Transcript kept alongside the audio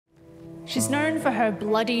She's known for her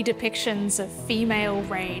bloody depictions of female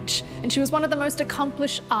rage, and she was one of the most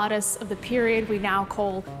accomplished artists of the period we now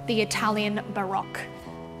call the Italian Baroque.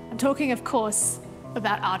 I'm talking, of course,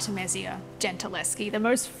 about Artemisia Gentileschi, the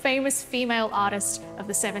most famous female artist of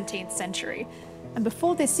the 17th century. And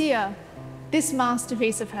before this year, this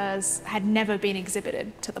masterpiece of hers had never been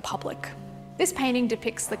exhibited to the public. This painting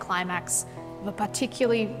depicts the climax of a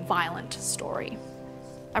particularly violent story.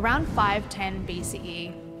 Around 510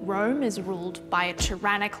 BCE, Rome is ruled by a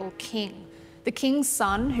tyrannical king. The king's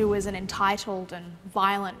son, who is an entitled and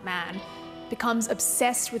violent man, becomes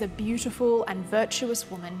obsessed with a beautiful and virtuous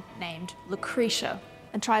woman named Lucretia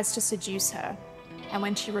and tries to seduce her. And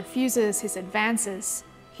when she refuses his advances,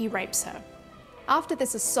 he rapes her. After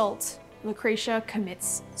this assault, Lucretia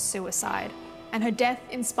commits suicide, and her death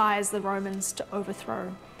inspires the Romans to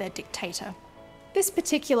overthrow their dictator. This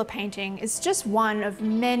particular painting is just one of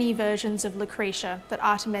many versions of Lucretia that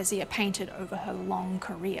Artemisia painted over her long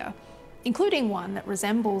career, including one that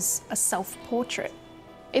resembles a self-portrait.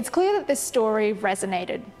 It's clear that this story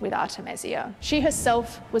resonated with Artemisia. She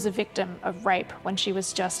herself was a victim of rape when she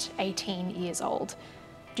was just 18 years old.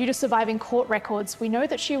 Due to surviving court records, we know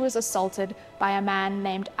that she was assaulted by a man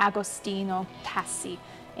named Agostino Tassi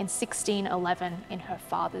in 1611 in her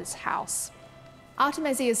father's house.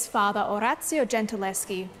 Artemisia's father, Orazio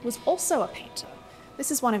Gentileschi, was also a painter.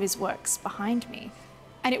 This is one of his works behind me.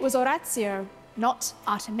 And it was Orazio, not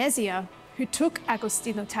Artemisia, who took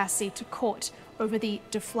Agostino Tassi to court over the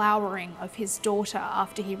deflowering of his daughter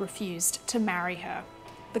after he refused to marry her.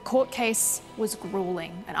 The court case was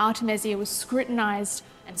grueling, and Artemisia was scrutinized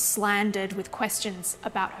and slandered with questions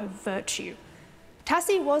about her virtue.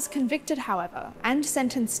 Tassi was convicted, however, and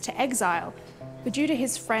sentenced to exile, but due to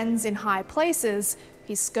his friends in high places,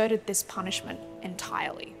 he skirted this punishment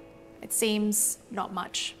entirely. It seems not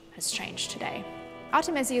much has changed today.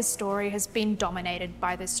 Artemisia's story has been dominated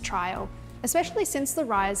by this trial, especially since the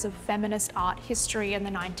rise of feminist art history in the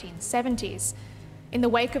 1970s. In the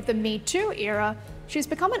wake of the Me Too era, she's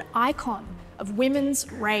become an icon of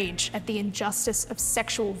women's rage at the injustice of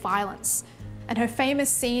sexual violence, and her famous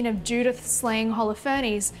scene of Judith slaying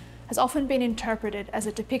Holofernes has often been interpreted as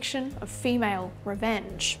a depiction of female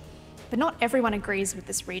revenge. But not everyone agrees with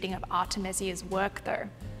this reading of Artemisia's work, though.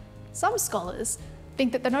 Some scholars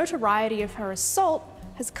think that the notoriety of her assault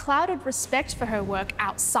has clouded respect for her work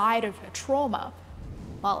outside of her trauma,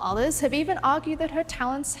 while others have even argued that her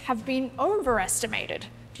talents have been overestimated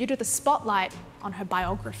due to the spotlight on her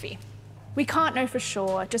biography. We can't know for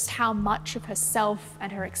sure just how much of herself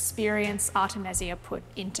and her experience Artemisia put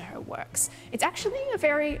into her works. It's actually a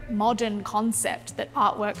very modern concept that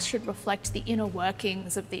artworks should reflect the inner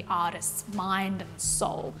workings of the artist's mind and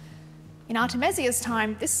soul. In Artemisia's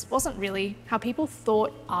time, this wasn't really how people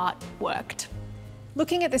thought art worked.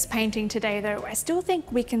 Looking at this painting today, though, I still think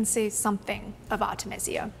we can see something of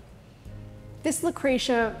Artemisia. This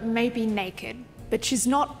Lucretia may be naked, but she's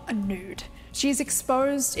not a nude. She is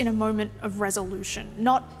exposed in a moment of resolution,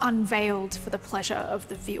 not unveiled for the pleasure of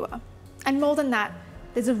the viewer. And more than that,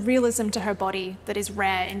 there's a realism to her body that is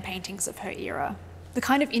rare in paintings of her era, the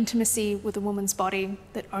kind of intimacy with a woman's body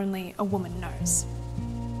that only a woman knows.